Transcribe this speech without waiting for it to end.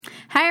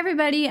Hi,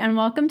 everybody, and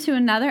welcome to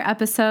another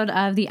episode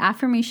of the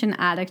Affirmation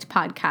Addict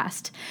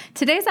podcast.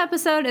 Today's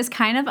episode is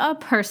kind of a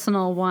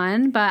personal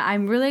one, but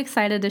I'm really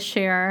excited to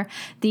share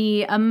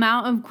the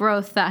amount of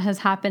growth that has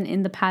happened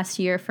in the past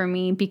year for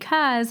me,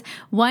 because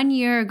 1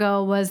 year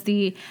ago was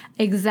the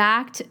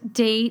exact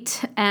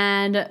date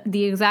and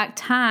the exact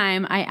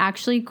time I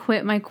actually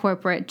quit my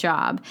corporate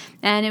job.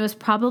 And it was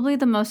probably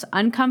the most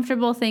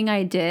uncomfortable thing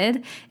I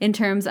did in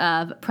terms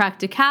of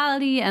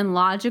practicality and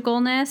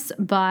logicalness,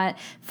 but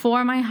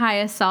for my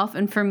highest self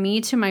and for me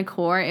to my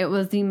core, it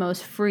was the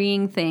most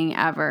freeing thing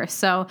ever.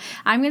 So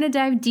I'm going to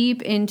dive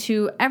deep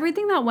into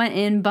everything that went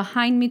in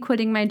behind me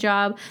quitting my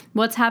job,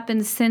 what's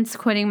happened since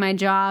quitting my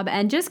job,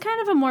 and just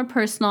kind of a more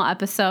personal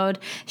episode,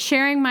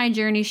 sharing my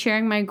journey,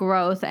 sharing my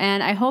growth.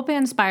 And I hope it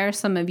inspires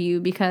some of you,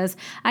 because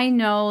I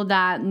know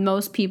that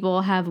most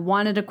people have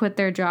wanted to quit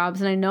their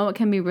jobs, and I know it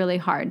can be really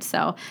hard.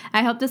 So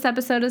I hope this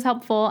episode is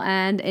helpful,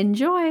 and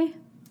enjoy.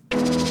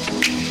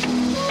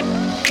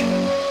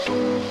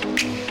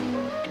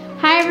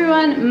 Hi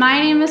everyone, my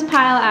name is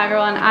Pyle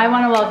Agrawal, and I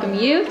want to welcome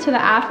you to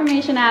the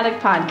Affirmation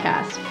Addict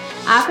podcast.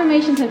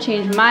 Affirmations have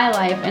changed my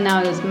life, and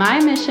now it is my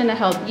mission to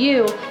help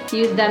you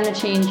use them to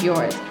change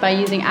yours by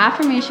using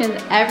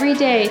affirmations every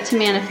day to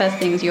manifest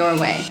things your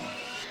way.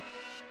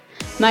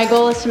 My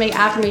goal is to make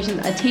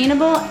affirmations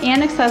attainable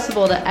and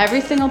accessible to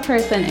every single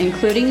person,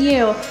 including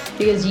you,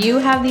 because you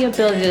have the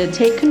ability to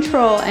take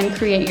control and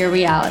create your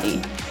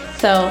reality.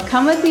 So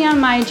come with me on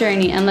my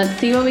journey, and let's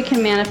see what we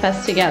can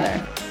manifest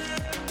together.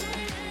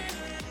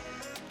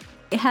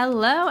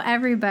 Hello,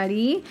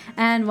 everybody,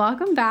 and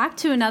welcome back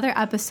to another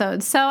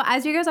episode. So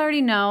as you guys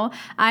already know,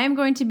 I am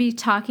going to be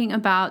talking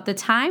about the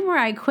time where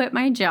I quit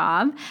my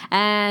job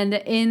and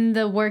in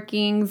the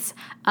workings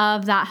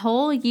of that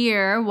whole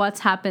year,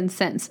 what's happened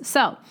since.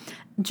 So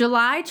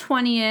July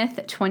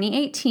 20th,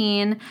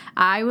 2018,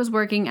 I was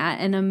working at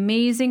an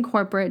amazing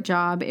corporate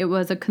job. It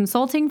was a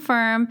consulting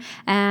firm,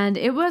 and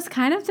it was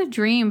kind of the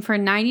dream for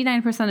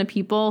 99% of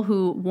people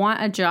who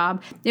want a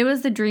job. It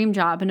was the dream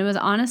job, and it was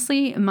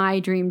honestly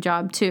my dream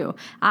job too.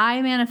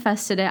 I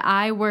manifested it.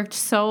 I worked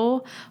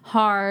so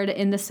hard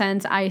in the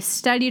sense I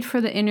studied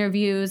for the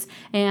interviews,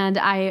 and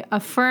I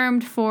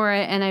affirmed for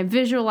it, and I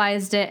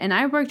visualized it, and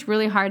I worked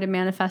really hard to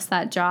manifest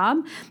that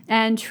job.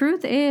 And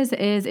truth is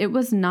it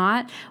was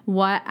not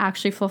what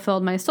actually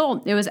fulfilled my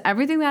soul. It was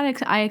everything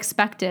that I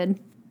expected,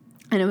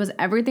 and it was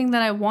everything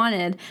that I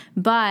wanted,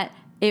 but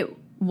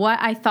what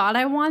I thought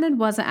I wanted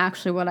wasn't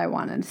actually what I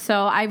wanted.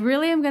 So I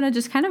really am going to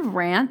just kind of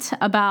rant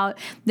about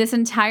this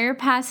entire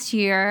past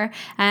year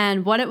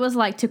and what it was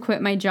like to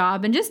quit my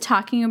job, and just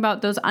talking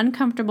about those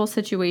uncomfortable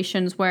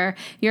situations where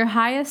your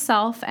highest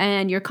self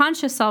and your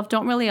conscious self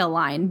don't really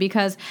align,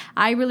 because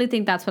I really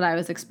think that's what I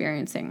was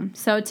experiencing.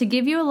 So to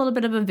give you a little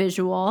bit of a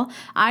visual,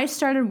 I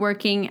started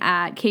working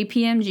at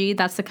KPMG.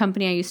 That's the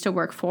company I used to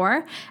work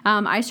for.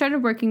 I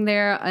started working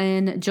there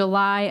in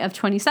July of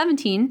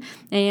 2017,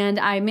 and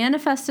I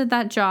manifested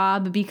that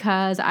job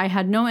because I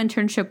had no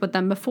internship with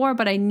them before,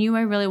 but I knew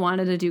I really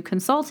wanted to do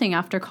consulting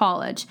after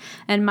college.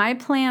 And my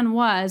plan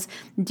was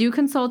do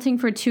consulting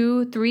for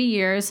 2-3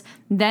 years,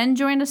 then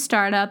join a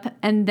startup,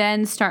 and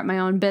then start my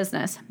own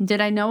business.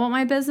 Did I know what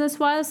my business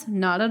was?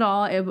 Not at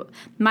all.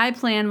 My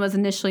plan was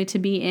initially to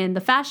be in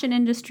the fashion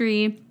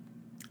industry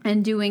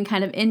and doing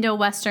kind of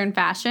Indo-Western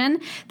fashion.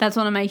 That's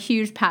one of my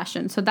huge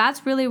passions. So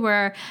that's really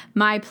where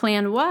my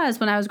plan was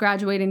when I was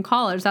graduating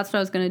college. That's what I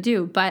was going to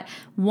do. But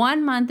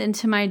 1 month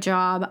into my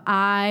job,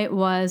 I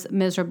was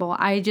miserable.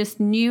 I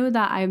just knew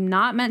that I'm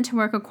not meant to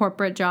work a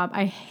corporate job.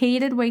 I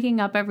hated waking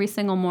up every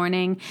single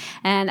morning,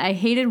 and I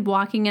hated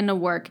walking into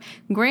work.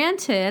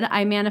 Granted,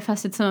 I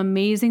manifested some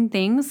amazing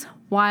things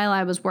while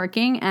I was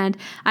working, and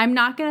I'm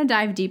not going to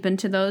dive deep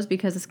into those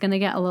because it's going to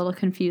get a little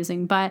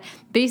confusing. But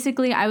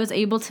basically, I was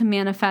able to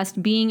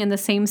manifest being in the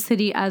same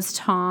city as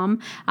Tom.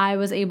 I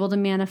was able to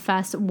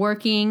manifest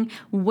working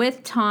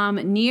with Tom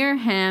near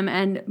him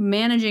and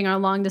managing our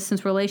long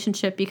distance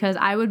relationship, because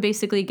I would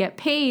basically get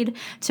paid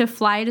to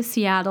fly to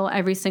Seattle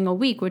every single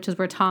week, which is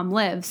where Tom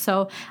lives.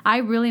 So I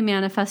really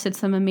manifested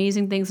some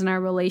amazing things in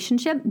our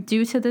relationship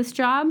due to this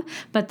job,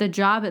 but the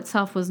job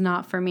itself was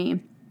not for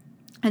me.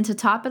 And to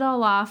top it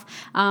all off,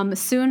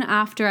 soon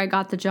after I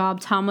got the job,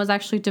 Tom was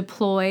actually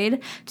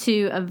deployed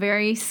to a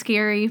very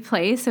scary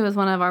place. It was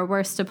one of our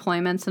worst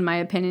deployments, in my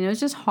opinion. It was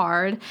just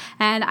hard.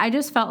 And I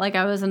just felt like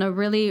I was in a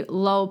really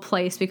low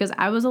place because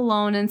I was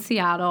alone in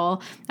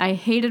Seattle. I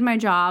hated my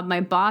job.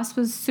 My boss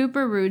was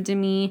super rude to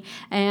me.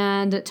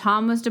 And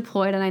Tom was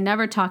deployed, and I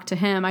never talked to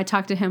him. I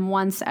talked to him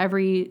once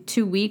every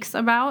 2 weeks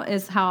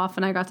is how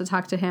often I got to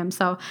talk to him.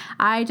 So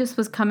I just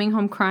was coming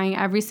home crying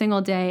every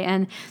single day.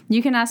 And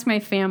you can ask my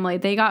family.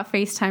 They got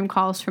FaceTime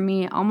calls from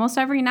me almost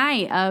every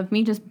night of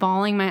me just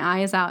bawling my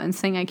eyes out and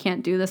saying I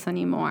can't do this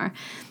anymore.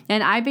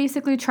 And I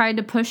basically tried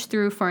to push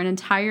through for an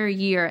entire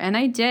year, and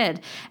I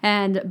did.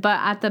 But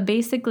at the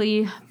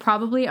basically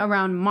probably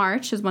around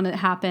March is when it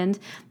happened,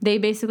 they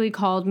basically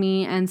called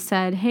me and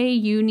said, hey,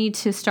 you need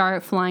to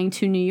start flying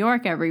to New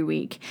York every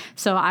week.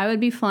 So I would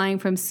be flying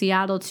from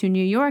Seattle to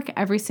New York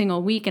every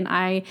single week, and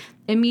I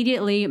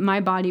immediately my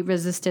body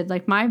resisted.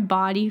 Like my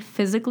body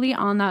physically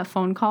on that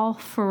phone call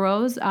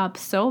froze up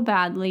so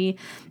badly,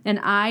 and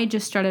I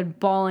just started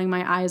bawling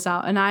my eyes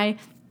out. And I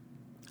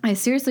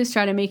seriously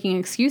started making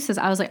excuses.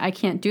 I was like, I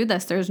can't do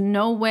this. There's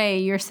no way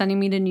you're sending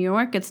me to New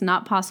York. It's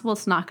not possible.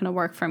 It's not going to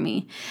work for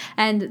me.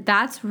 And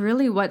that's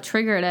really what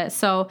triggered it.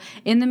 So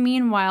in the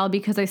meanwhile,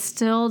 because I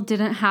still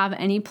didn't have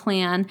any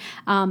plan,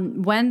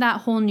 when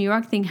that whole New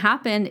York thing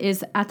happened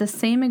is at the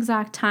same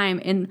exact time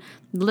in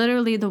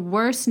literally the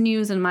worst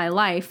news in my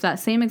life. That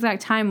same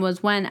exact time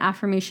was when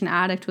Affirmation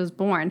Addict was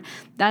born.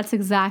 That's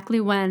exactly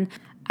when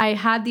I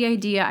had the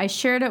idea. I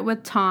shared it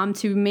with Tom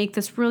to make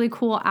this really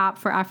cool app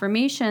for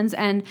affirmations.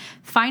 And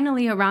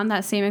finally, around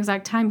that same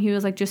exact time, he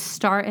was like, just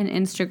start an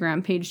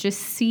Instagram page. Just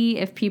see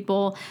if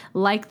people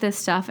like this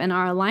stuff and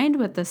are aligned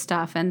with this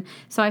stuff. And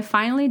so I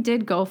finally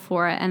did go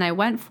for it. And I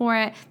went for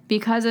it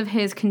because of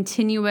his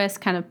continuous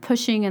kind of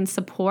pushing and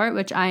support,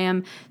 which I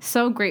am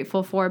so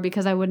grateful for,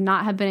 because I would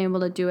not have been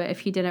able to do it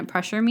if he didn't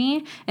pressure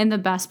me in the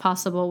best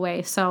possible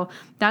way. So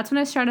that's when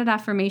I started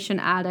Affirmation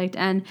Addict.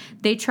 And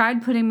they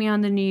tried putting me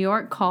on the New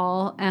York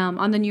call,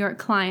 on the New York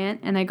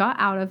client, and I got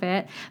out of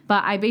it.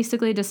 But I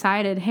basically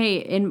decided, hey,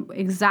 in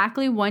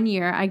exactly 1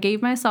 year, I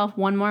gave myself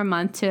 1 more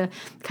month to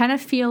kind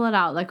of feel it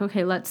out. Like,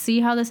 okay, let's see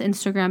how this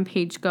Instagram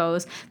page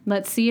goes.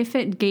 Let's see if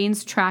it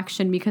gains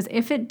traction, because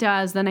if it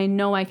does, then I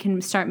know I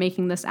can start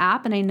making this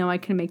app, and I know I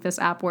can make this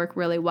app work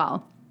really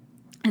well.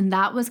 And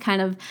that was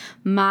kind of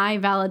my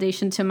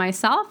validation to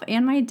myself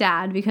and my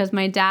dad, because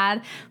my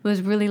dad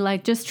was really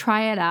like, just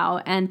try it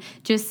out and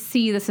just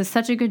see, this is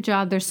such a good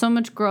job. There's so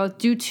much growth.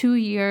 Do 2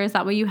 years.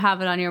 That way you have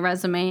it on your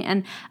resume.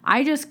 And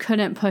I just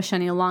couldn't push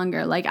any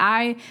longer. Like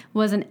I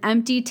was an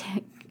empty,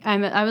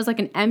 I was like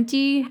an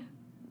empty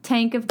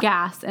tank of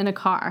gas in a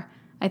car.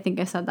 I think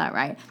I said that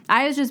right.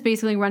 I was just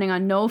basically running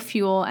on no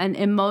fuel and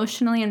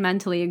emotionally and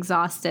mentally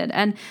exhausted.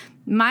 And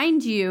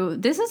mind you,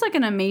 this is like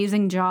an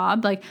amazing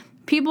job. Like,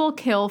 people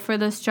kill for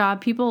this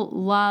job. People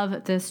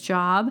love this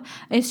job.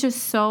 It's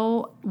just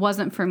so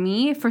wasn't for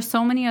me for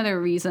so many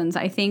other reasons.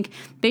 I think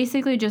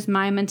basically just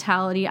my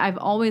mentality. I've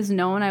always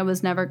known I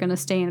was never going to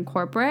stay in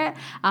corporate.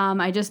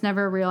 I just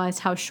never realized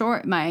how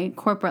short my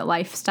corporate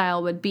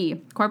lifestyle would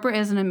be. Corporate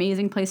is an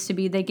amazing place to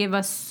be. They give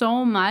us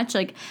so much.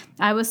 Like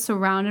I was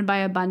surrounded by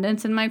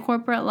abundance in my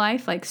corporate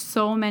life. Like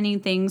so many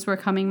things were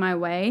coming my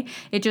way.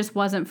 It just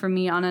wasn't for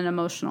me on an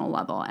emotional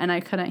level, and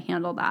I couldn't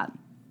handle that.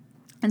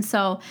 And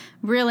so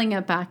reeling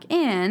it back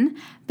in,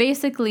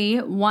 basically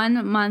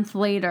 1 month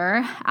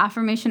later,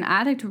 Affirmation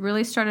Addict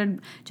really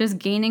started just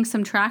gaining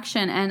some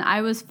traction, and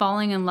I was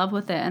falling in love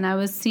with it. And I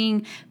was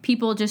seeing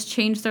people just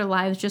change their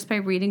lives just by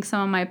reading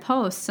some of my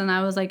posts. And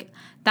I was like,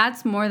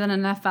 that's more than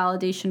enough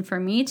validation for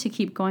me to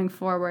keep going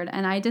forward.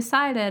 And I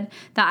decided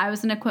that I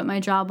was going to quit my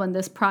job when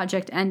this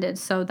project ended.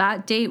 So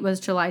that date was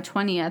July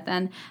 20th.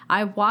 And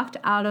I walked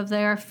out of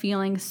there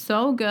feeling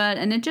so good.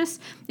 And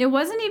it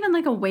wasn't even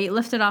like a weight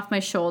lifted off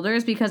my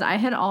shoulders, because I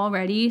had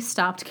already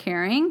stopped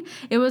caring.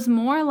 It was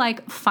more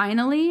like,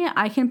 finally,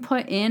 I can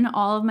put in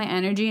all of my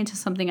energy into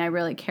something I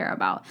really care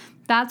about.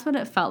 That's what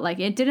it felt like.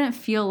 It didn't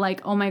feel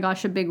like, oh my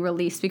gosh, a big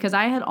release, because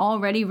I had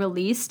already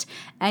released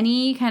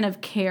any kind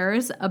of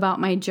cares about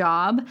my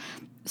job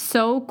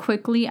so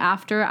quickly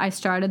after I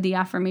started the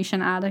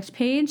Affirmation Addict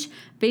page.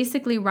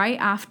 Basically, right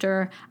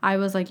after, I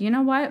was like, you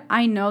know what?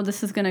 I know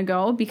this is going to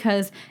go,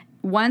 because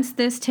once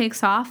this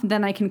takes off,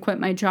 then I can quit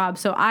my job.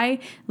 So I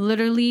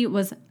literally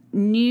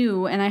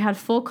knew, and I had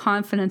full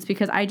confidence,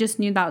 because I just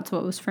knew that's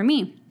what was for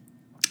me.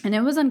 And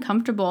it was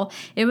uncomfortable.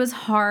 It was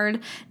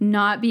hard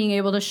not being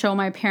able to show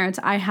my parents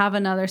I have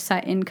another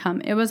set income.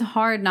 It was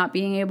hard not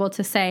being able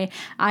to say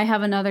I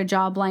have another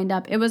job lined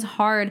up. It was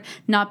hard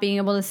not being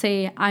able to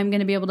say I'm going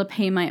to be able to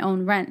pay my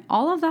own rent.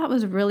 All of that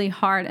was really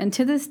hard. And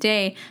to this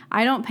day,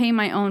 I don't pay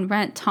my own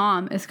rent.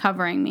 Tom is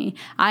covering me.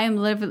 I am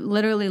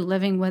literally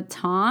living with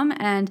Tom,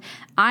 and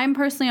I'm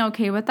personally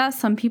okay with that.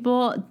 Some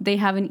people, they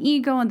have an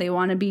ego and they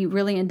want to be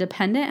really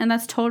independent, and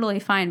that's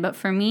totally fine. But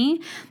for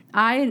me,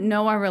 I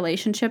know our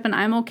relationship, and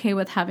I'm okay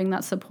with having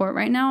that support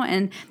right now.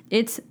 And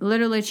it's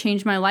literally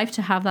changed my life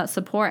to have that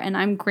support. And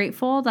I'm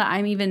grateful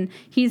that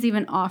he's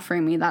even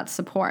offering me that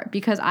support,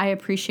 because I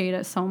appreciate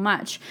it so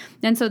much.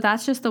 And so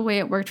that's just the way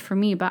it worked for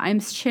me. But I'm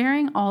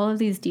sharing all of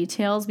these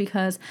details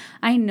because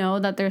I know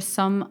that there's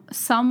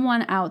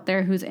someone out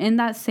there who's in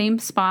that same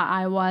spot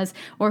I was,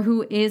 or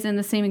who is in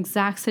the same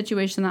exact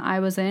situation that I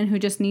was in, who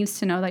just needs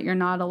to know that you're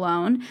not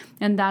alone.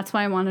 And that's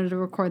why I wanted to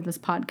record this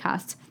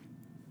podcast.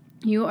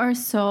 You are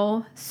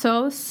so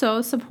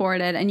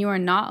supported, and you are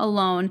not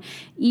alone,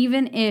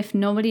 even if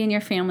nobody in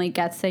your family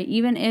gets it,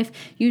 even if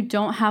you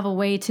don't have a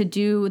way to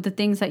do the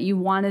things that you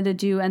wanted to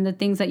do and the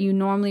things that you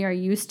normally are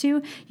used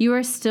to. You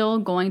are still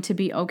going to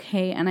be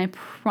okay, and I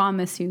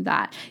promise you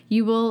that.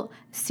 You will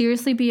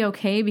seriously be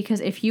okay,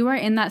 because if you are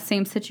in that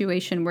same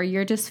situation where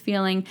you're just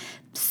feeling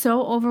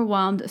so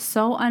overwhelmed,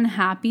 so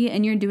unhappy,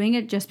 and you're doing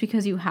it just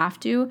because you have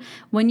to,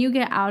 when you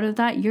get out of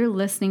that, you're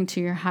listening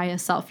to your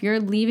highest self. You're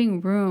leaving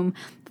room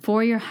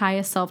for your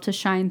highest self to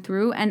shine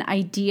through, and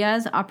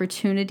ideas,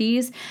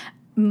 opportunities,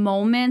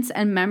 moments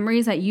and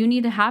memories that you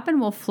need to happen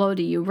will flow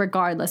to you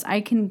regardless.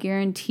 I can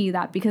guarantee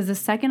that, because the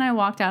second I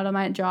walked out of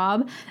my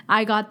job,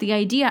 I got the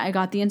idea, I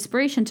got the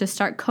inspiration to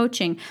start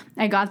coaching.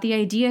 I got the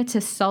idea to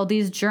sell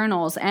these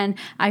journals, and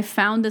I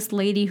found this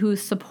lady who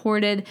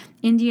supported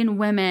Indian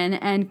women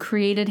and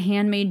created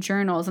handmade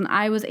journals, and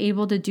I was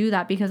able to do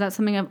that because that's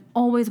something I've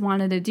always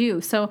wanted to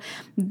do. So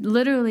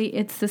literally,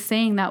 it's the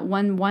saying that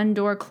when one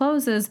door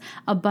closes,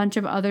 a bunch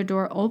of other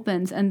door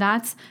opens, and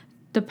that's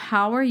the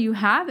power you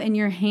have in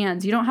your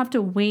hands. You don't have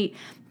to wait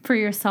for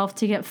yourself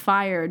to get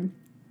fired.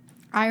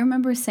 I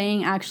remember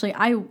saying, actually,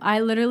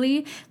 I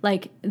literally,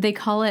 like, they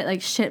call it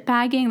like shit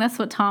bagging. That's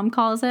what Tom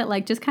calls it.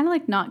 Like, just kind of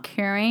like not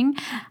caring.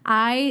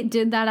 I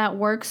did that at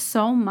work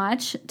so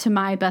much to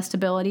my best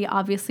ability.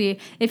 Obviously,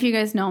 if you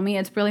guys know me,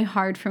 it's really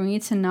hard for me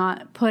to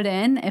not put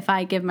in if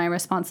I give my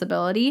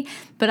responsibility.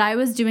 But I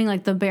was doing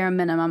like the bare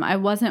minimum. I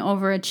wasn't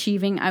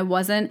overachieving. I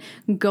wasn't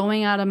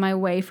going out of my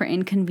way for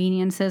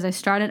inconveniences. I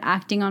started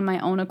acting on my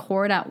own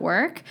accord at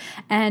work.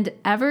 And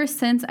ever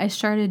since I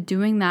started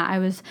doing that, I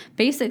was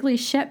basically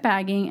shit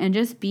bagging and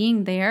just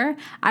being there,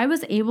 I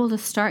was able to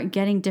start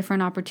getting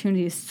different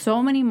opportunities.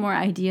 So many more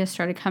ideas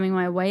started coming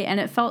my way, and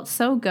it felt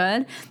so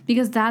good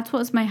because that's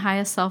what my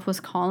highest self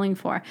was calling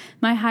for.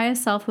 My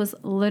highest self was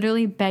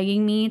literally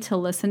begging me to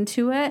listen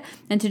to it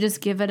and to just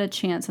give it a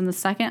chance. And the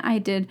second I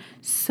did,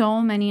 so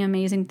many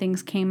amazing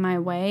things came my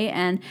way,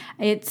 and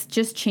it's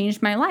just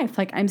changed my life.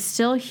 Like, I'm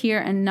still here,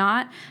 and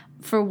not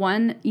for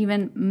one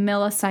even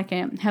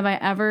millisecond have I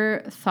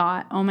ever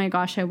thought, oh my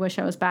gosh, I wish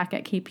I was back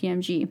at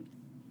KPMG.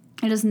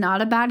 It is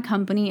not a bad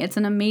company. It's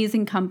an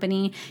amazing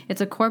company.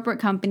 It's a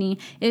corporate company.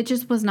 It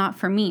just was not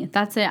for me.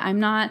 That's it. I'm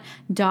not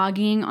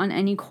dogging on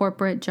any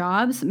corporate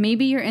jobs.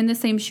 Maybe you're in the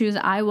same shoes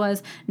I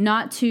was,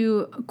 not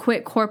to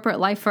quit corporate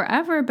life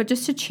forever, but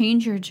just to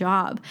change your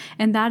job.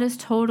 And that is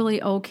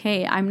totally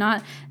okay. I'm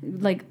not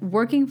like,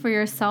 working for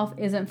yourself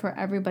isn't for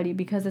everybody,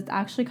 because it's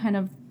actually kind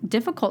of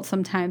difficult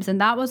sometimes. And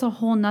that was a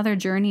whole nother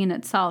journey in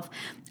itself.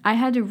 I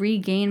had to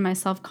regain my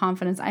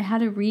self-confidence. I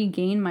had to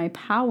regain my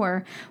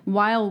power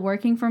while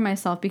working for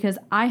myself, because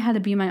I had to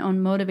be my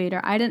own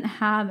motivator. I didn't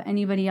have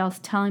anybody else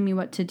telling me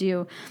what to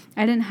do.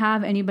 I didn't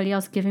have anybody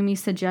else giving me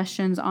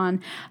suggestions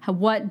on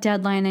what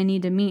deadline I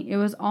need to meet. It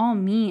was all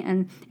me,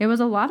 and it was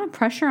a lot of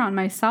pressure on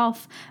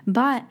myself,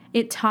 but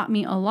it taught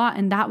me a lot,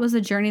 and that was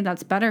a journey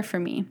that's better for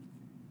me.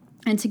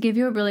 And to give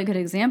you a really good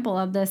example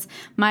of this,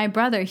 my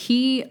brother,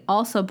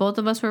 both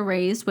of us were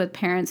raised with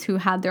parents who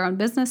had their own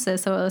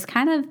businesses. So it was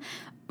kind of,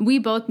 we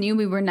both knew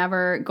we were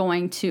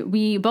going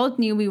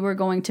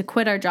to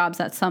quit our jobs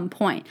at some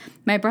point.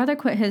 My brother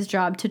quit his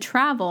job to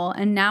travel,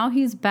 and now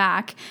he's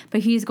back,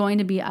 but he's going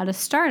to be at a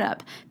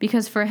startup,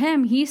 because for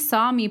him, he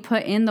saw me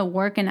put in the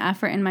work and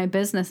effort in my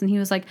business, and he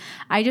was like,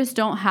 I just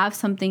don't have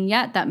something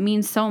yet that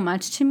means so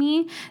much to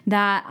me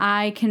that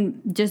I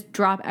can just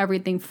drop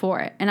everything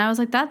for it. And I was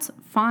like, that's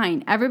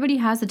fine. Everybody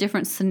has a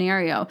different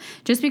scenario.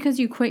 Just because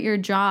you quit your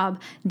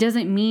job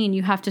doesn't mean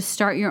you have to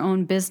start your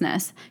own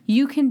business.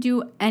 You can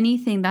do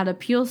anything that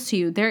appeals to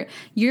you.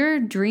 Your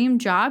dream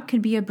job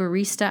could be a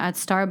barista at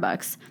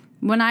Starbucks.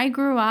 When I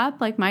grew up,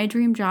 like, my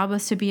dream job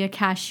was to be a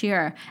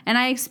cashier, and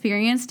I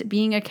experienced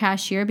being a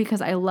cashier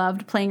because I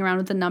loved playing around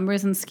with the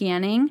numbers and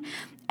scanning,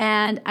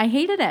 and I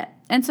hated it.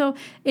 And so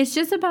it's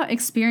just about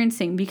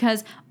experiencing,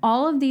 because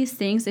all of these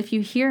things, if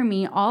you hear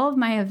me, all of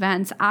my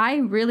events, I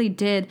really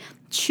did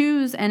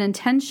choose and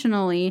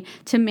intentionally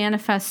to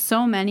manifest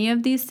so many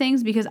of these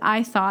things because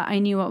I thought I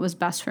knew what was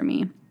best for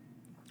me.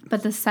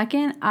 But the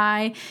second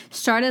I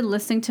started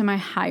listening to my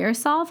higher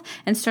self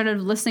and started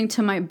listening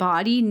to my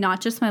body,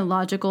 not just my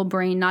logical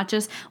brain, not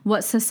just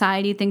what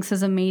society thinks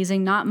is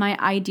amazing, not my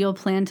ideal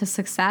plan to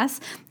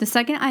success, the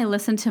second I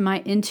listened to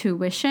my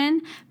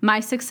intuition, my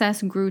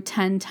success grew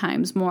 10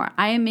 times more.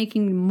 I am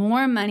making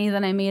more money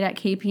than I made at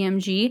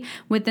KPMG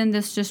within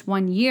this just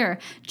 1 year,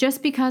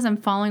 just because I'm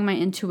following my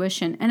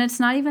intuition. And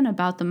it's not even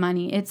about the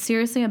money. It's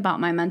seriously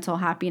about my mental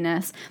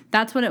happiness.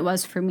 That's what it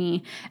was for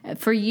me.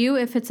 For you,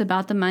 if it's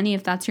about the money,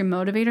 if that's your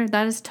motivator,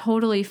 that is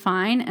totally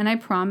fine. And I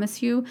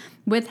promise you,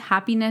 with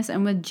happiness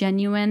and with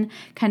genuine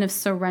kind of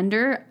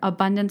surrender,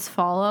 abundance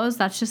follows.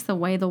 That's just the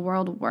way the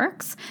world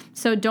works.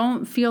 So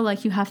don't feel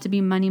like you have to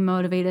be money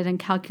motivated and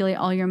calculate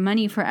all your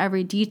money for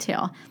every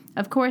detail.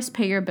 Of course,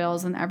 pay your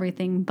bills and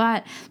everything,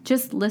 but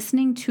just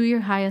listening to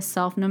your highest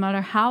self, no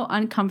matter how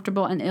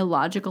uncomfortable and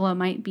illogical it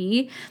might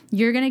be,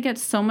 you're going to get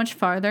so much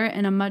farther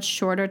in a much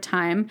shorter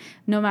time,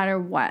 no matter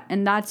what.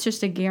 And that's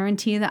just a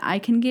guarantee that I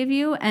can give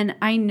you. And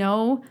I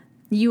know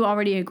you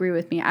already agree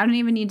with me. I don't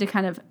even need to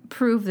kind of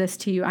prove this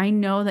to you. I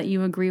know that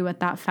you agree with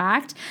that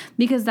fact,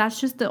 because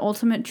that's just the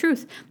ultimate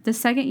truth. The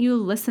second you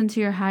listen to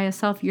your highest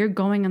self, you're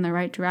going in the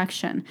right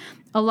direction.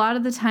 A lot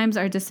of the times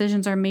our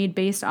decisions are made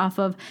based off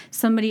of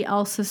somebody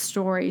else's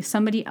story,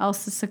 somebody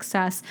else's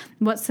success,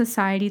 what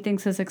society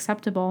thinks is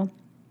acceptable.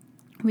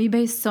 We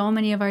base so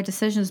many of our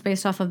decisions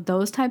based off of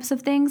those types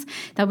of things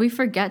that we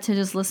forget to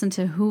just listen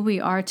to who we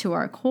are to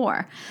our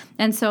core.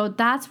 And so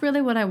that's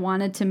really what I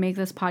wanted to make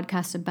this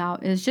podcast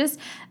about, is just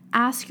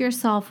ask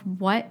yourself,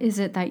 what is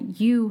it that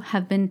you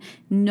have been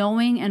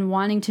knowing and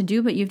wanting to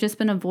do, but you've just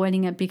been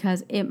avoiding it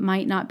because it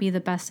might not be the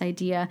best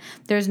idea.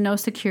 There's no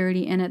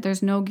security in it.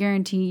 There's no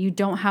guarantee. You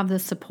don't have the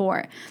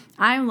support.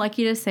 I'm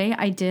lucky to say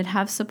I did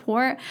have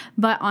support,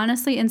 but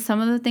honestly, in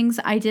some of the things,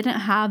 I didn't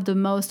have the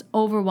most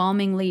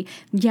overwhelmingly,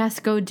 yes,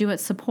 go do it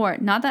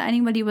support. Not that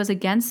anybody was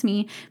against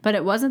me, but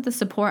it wasn't the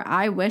support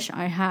I wish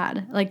I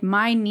had. Like,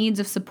 my needs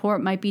of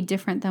support might be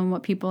different than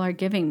what people are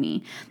giving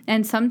me.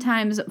 And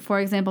sometimes, for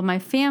example, my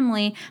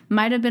family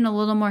might have been a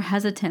little more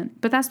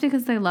hesitant, but that's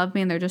because they love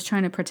me and they're just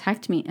trying to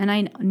protect me. And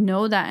I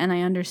know that and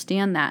I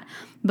understand that.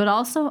 But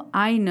also,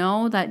 I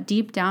know that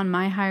deep down,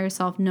 my higher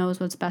self knows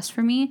what's best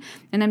for me,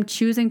 and I'm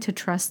choosing to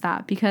trust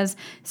that, because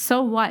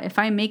so what? If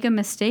I make a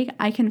mistake,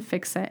 I can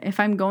fix it. If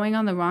I'm going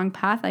on the wrong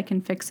path, I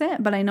can fix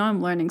it, but I know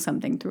I'm learning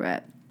something through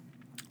it.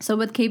 So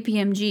with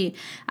KPMG,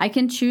 I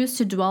can choose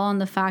to dwell on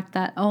the fact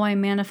that, oh, I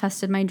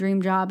manifested my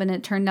dream job and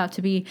it turned out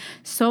to be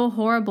so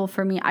horrible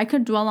for me. I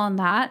could dwell on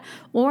that,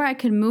 or I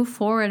could move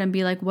forward and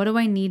be like, what do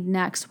I need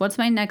next? What's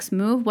my next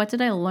move? What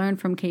did I learn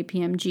from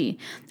KPMG?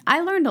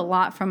 I learned a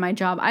lot from my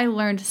job. I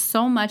learned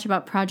so much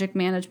about project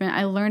management.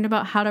 I learned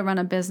about how to run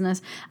a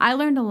business. I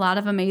learned a lot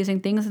of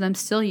amazing things that I'm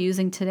still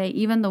using today,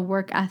 even the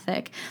work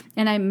ethic.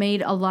 And I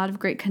made a lot of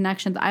great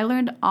connections. I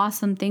learned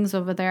awesome things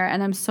over there,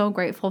 and I'm so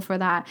grateful for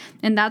that.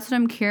 And that's what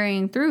I'm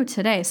carrying through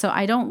today. So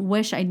I don't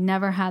wish I'd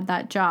never had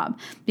that job,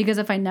 because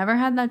if I never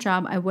had that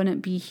job, I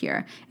wouldn't be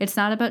here. It's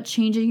not about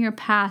changing your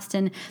past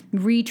and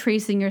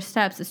retracing your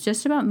steps. It's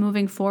just about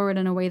moving forward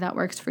in a way that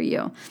works for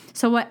you.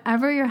 So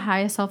whatever your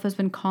highest self has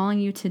been calling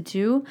you to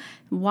do,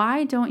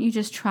 why don't you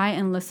just try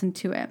and listen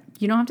to it?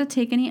 You don't have to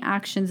take any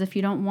actions if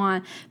you don't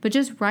want, but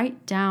just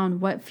write down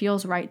what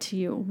feels right to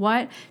you.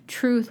 What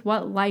truth,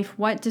 what life,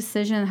 what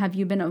decision have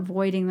you been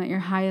avoiding that your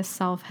highest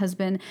self has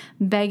been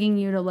begging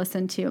you to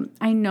listen to?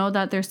 I know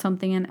that there's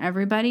something in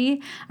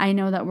everybody. I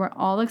know that we're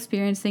all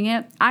experiencing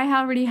it. I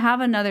already have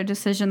another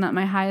decision that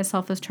my highest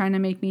self is trying to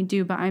make me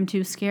do, but I'm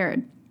too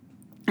scared.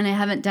 And I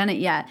haven't done it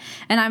yet,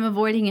 and I'm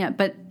avoiding it.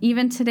 But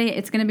even today,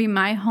 it's going to be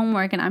my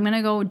homework, and I'm going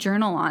to go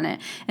journal on it,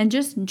 and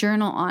just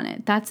journal on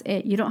it. That's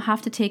it. You don't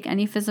have to take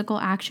any physical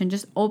action.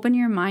 Just open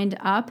your mind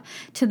up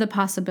to the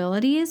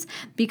possibilities,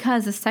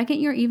 because the second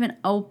you're even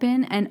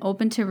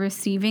open to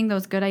receiving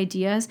those good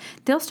ideas,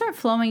 they'll start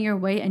flowing your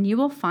way, and you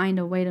will find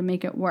a way to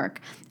make it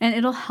work. And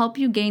it'll help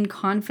you gain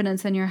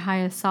confidence in your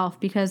highest self,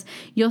 because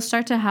you'll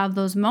start to have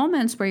those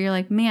moments where you're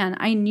like, man,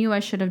 I knew I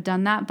should have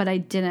done that, but I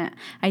didn't.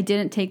 I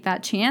didn't take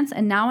that chance.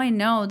 And now I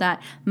know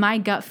that my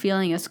gut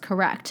feeling is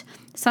correct.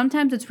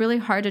 Sometimes it's really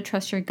hard to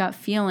trust your gut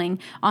feeling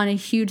on a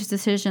huge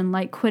decision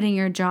like quitting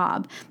your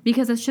job,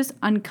 because it's just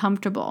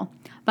uncomfortable.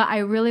 But I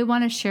really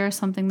want to share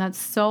something that's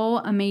so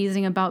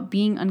amazing about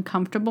being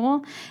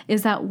uncomfortable,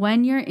 is that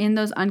when you're in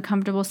those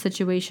uncomfortable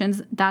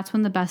situations, that's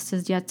when the best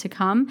is yet to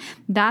come.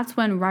 That's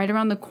when right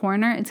around the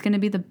corner, it's going to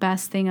be the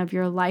best thing of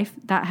your life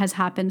that has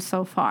happened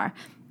so far.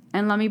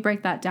 And let me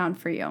break that down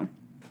for you.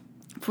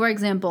 For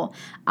example,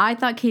 I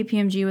thought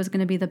KPMG was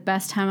going to be the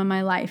best time of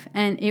my life,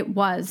 and it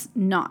was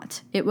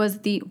not. It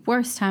was the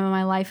worst time of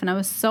my life, and I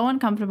was so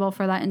uncomfortable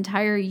for that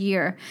entire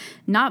year.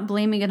 Not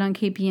blaming it on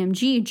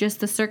KPMG,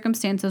 just the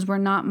circumstances were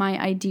not my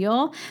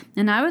ideal,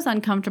 and I was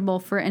uncomfortable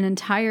for an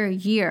entire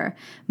year.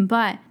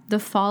 But the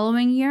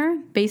following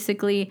year,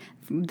 basically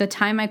the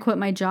time I quit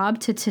my job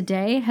to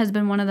today, has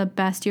been one of the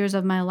best years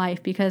of my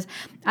life, because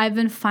I've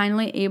been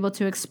finally able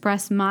to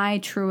express my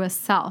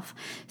truest self.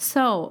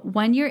 So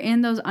when you're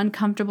in those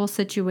uncomfortable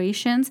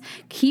situations,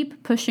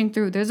 keep pushing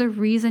through. There's a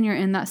reason you're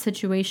in that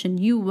situation.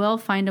 You will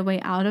find a way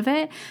out of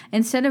it.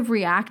 Instead of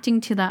reacting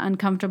to that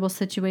uncomfortable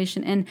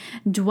situation and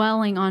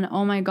dwelling on,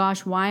 oh my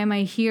gosh, why am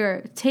I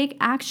here? Take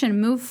action,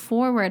 move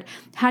forward.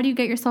 How do you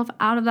get yourself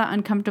out of that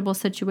uncomfortable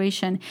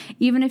situation?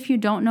 Even if you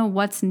don't know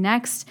what's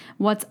next,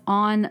 what's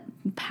on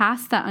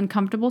past that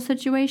uncomfortable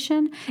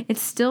situation,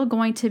 it's still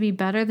going to be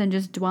better than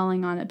just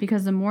dwelling on it,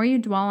 because the more you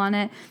dwell on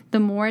it, the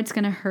more it's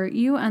going to hurt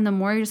you, and the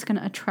more you're just going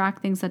to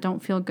attract things that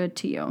don't feel good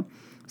to you.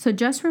 So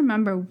just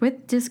remember,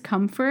 with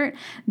discomfort,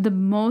 the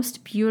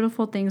most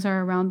beautiful things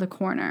are around the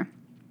corner.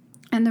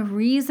 And the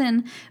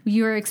reason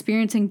you're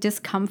experiencing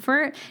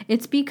discomfort,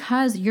 it's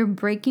because you're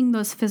breaking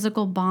those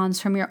physical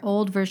bonds from your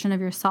old version of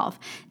yourself.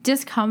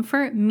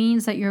 Discomfort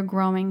means that you're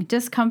growing.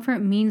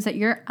 Discomfort means that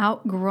you're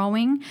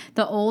outgrowing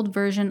the old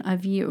version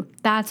of you.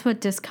 That's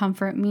what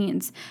discomfort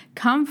means.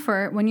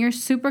 Comfort, when you're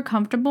super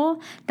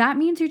comfortable, that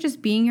means you're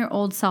just being your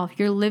old self.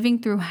 You're living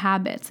through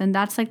habits, and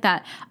that's like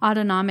that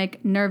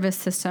autonomic nervous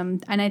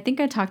system. And I think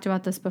I talked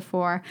about this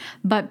before,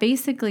 but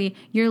basically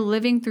you're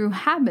living through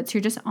habits.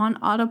 You're just on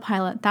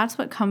autopilot. That's what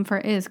what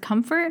comfort is.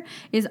 Comfort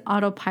is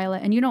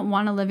autopilot, and you don't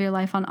want to live your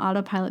life on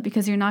autopilot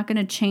because you're not going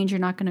to change, you're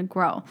not going to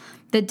grow.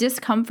 The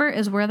discomfort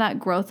is where that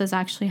growth is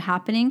actually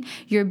happening.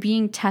 You're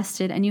being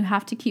tested, and you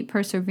have to keep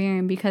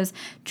persevering, because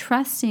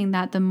trusting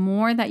that the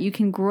more that you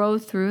can grow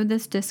through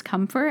this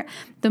discomfort,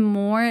 the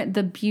more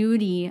the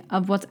beauty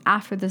of what's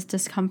after this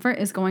discomfort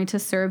is going to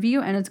serve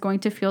you, and it's going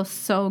to feel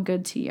so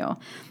good to you.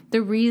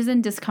 The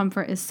reason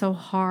discomfort is so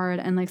hard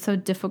and like so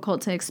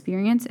difficult to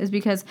experience is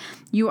because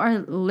you are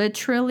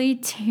literally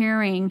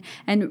tearing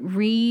and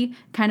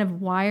kind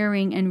of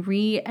wiring and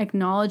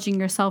acknowledging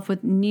yourself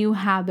with new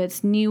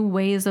habits, new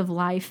ways of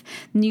life,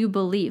 new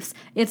beliefs.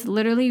 It's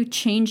literally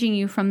changing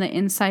you from the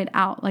inside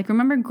out. Like,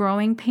 remember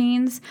growing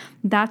pains?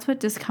 That's what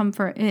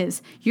discomfort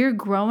is. You're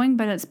growing,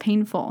 but it's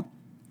painful.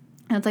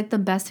 And it's like the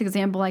best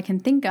example I can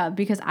think of,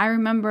 because I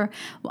remember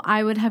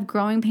I would have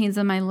growing pains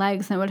in my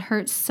legs and it would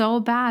hurt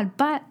so bad,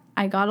 but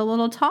I got a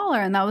little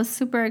taller, and that was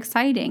super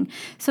exciting.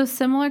 So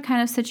similar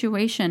kind of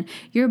situation.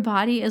 Your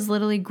body is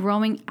literally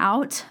growing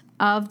out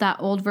of that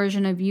old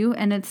version of you,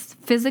 and it's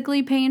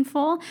physically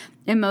painful,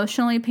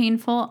 emotionally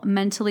painful,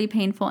 mentally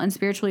painful, and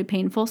spiritually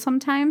painful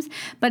sometimes,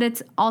 but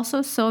it's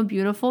also so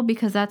beautiful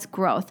because that's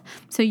growth.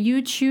 So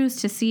you choose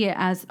to see it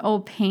as,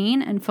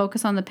 pain, and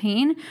focus on the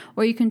pain,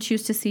 or you can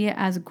choose to see it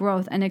as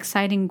growth and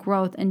exciting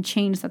growth and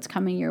change that's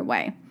coming your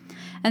way.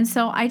 And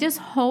so I just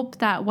hope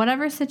that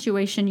whatever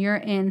situation you're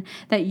in,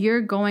 that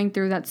you're going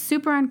through, that's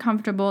super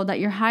uncomfortable, that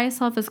your highest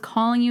self is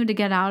calling you to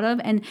get out of,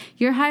 and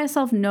your highest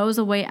self knows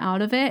a way out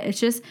of it. It's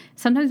just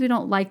sometimes we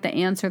don't like the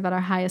answer that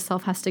our highest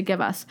self has to give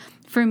us.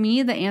 For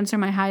me, the answer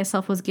my highest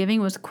self was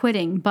giving was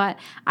quitting, but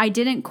I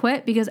didn't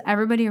quit because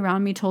everybody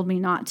around me told me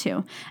not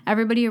to.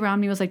 Everybody around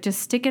me was like, just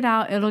stick it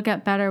out. It'll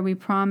get better. We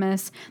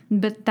promise.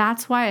 But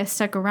that's why I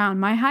stuck around.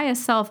 My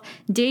highest self,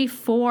 day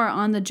 4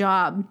 on the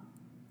job,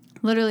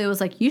 literally was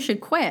like, you should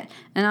quit.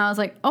 And I was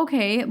like,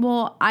 okay,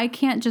 well, I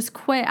can't just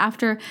quit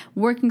after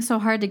working so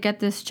hard to get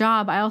this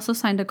job. I also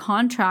signed a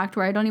contract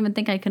where I don't even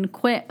think I can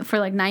quit for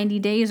like 90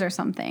 days or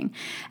something.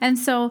 And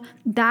so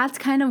that's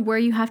kind of where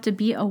you have to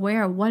be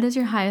aware. What is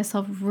your highest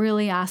self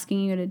really asking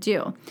you to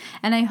do?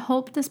 And I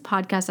hope this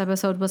podcast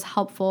episode was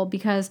helpful,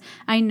 because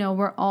I know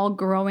we're all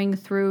growing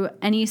through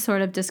any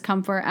sort of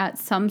discomfort at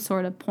some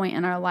sort of point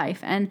in our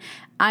life. And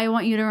I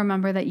want you to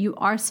remember that you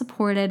are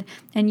supported,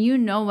 and you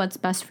know what's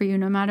best for you.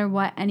 No matter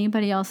what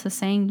anybody else is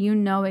saying, you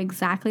know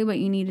exactly what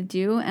you need to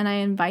do. And I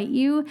invite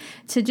you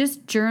to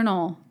just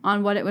journal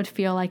on what it would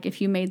feel like if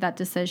you made that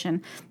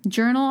decision.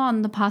 Journal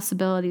on the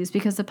possibilities,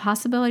 because the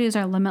possibilities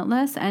are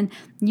limitless, and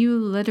you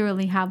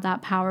literally have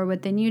that power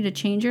within you to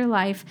change your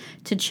life,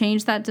 to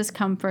change that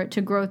discomfort, to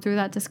grow through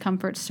that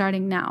discomfort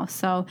starting now.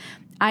 So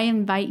I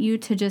invite you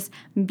to just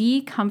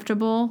be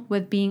comfortable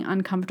with being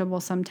uncomfortable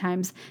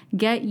sometimes.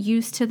 Get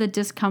used to the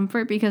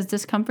discomfort, because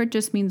discomfort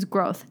just means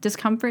growth.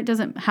 Discomfort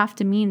doesn't have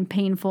to mean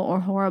painful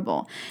or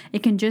horrible.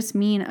 It can just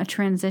mean a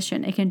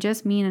transition. It can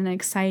just mean an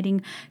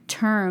exciting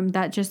term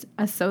that just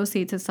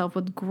associates itself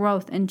with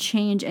growth and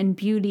change and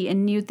beauty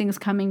and new things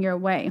coming your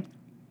way.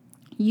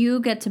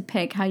 You get to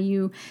pick how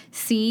you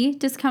see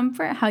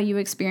discomfort, how you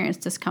experience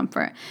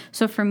discomfort.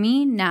 So for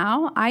me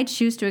now, I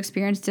choose to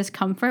experience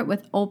discomfort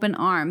with open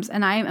arms,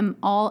 and I am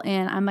all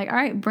in. I'm like, all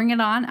right, bring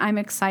it on. I'm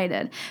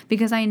excited,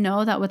 because I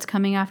know that what's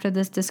coming after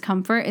this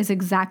discomfort is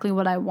exactly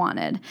what I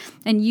wanted.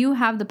 And you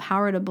have the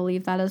power to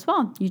believe that as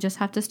well. You just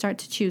have to start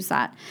to choose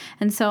that.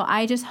 And so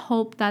I just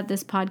hope that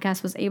this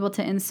podcast was able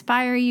to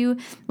inspire you,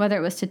 whether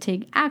it was to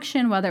take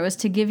action, whether it was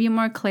to give you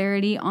more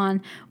clarity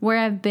on where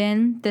I've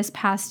been this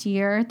past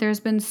year. There's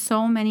been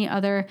so many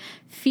other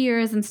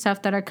fears and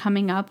stuff that are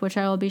coming up, which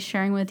I will be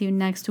sharing with you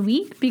next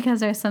week,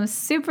 because there's some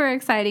super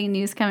exciting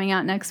news coming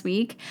out next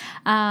week.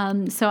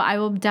 So I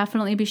will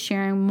definitely be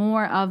sharing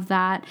more of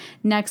that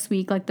next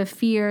week, like the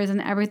fears and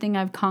everything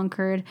I've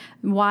conquered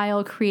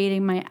while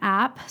creating my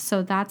app.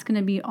 So that's going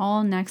to be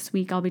all next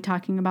week. I'll be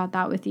talking about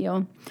that with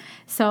you.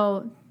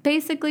 So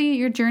basically,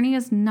 your journey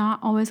is not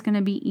always going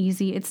to be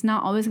easy. It's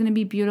not always going to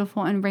be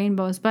beautiful and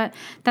rainbows, but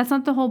that's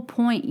not the whole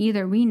point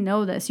either. We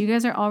know this. You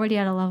guys are already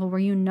at a level where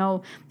you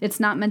know it's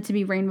not meant to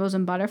be rainbows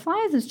and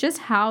butterflies. It's just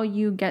how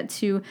you get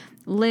to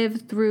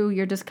live through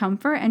your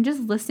discomfort, and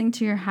just listening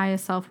to your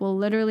highest self will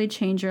literally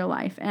change your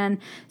life. And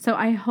so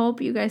I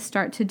hope you guys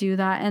start to do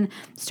that and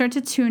start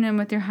to tune in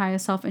with your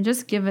highest self and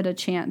just give it a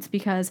chance,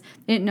 because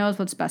it knows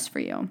what's best for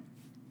you.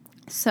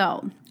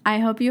 So I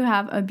hope you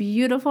have a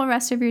beautiful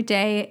rest of your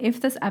day.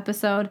 If this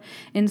episode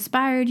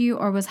inspired you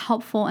or was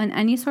helpful in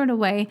any sort of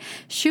way,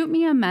 shoot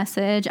me a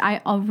message.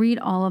 I'll read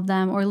all of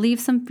them, or leave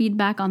some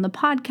feedback on the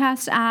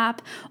podcast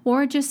app,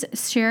 or just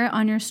share it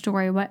on your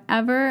story.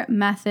 Whatever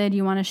method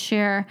you want to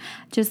share,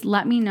 just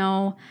let me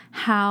know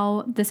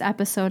how this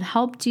episode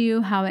helped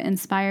you, how it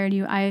inspired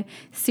you. I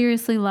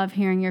seriously love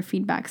hearing your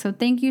feedback. So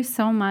thank you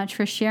so much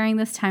for sharing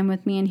this time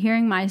with me and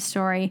hearing my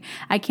story.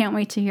 I can't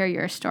wait to hear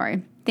your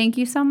story. Thank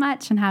you so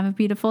much, and have a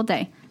beautiful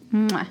day.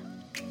 Mwah.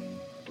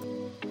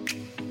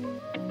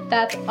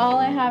 That's all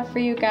I have for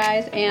you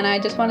guys, and I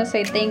just want to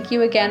say thank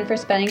you again for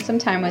spending some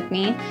time with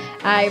me.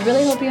 I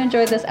really hope you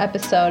enjoyed this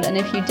episode, and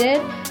if you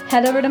did,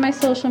 head over to my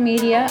social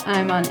media.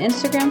 I'm on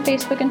Instagram,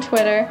 Facebook, and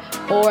Twitter,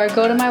 or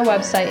go to my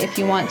website if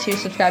you want to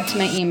subscribe to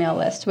my email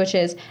list, which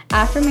is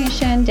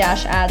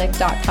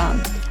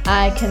affirmation-addict.com.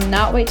 I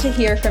cannot wait to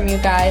hear from you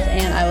guys,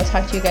 and I will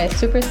talk to you guys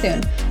super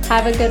soon.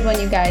 Have a good one,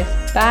 you guys.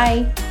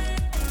 Bye.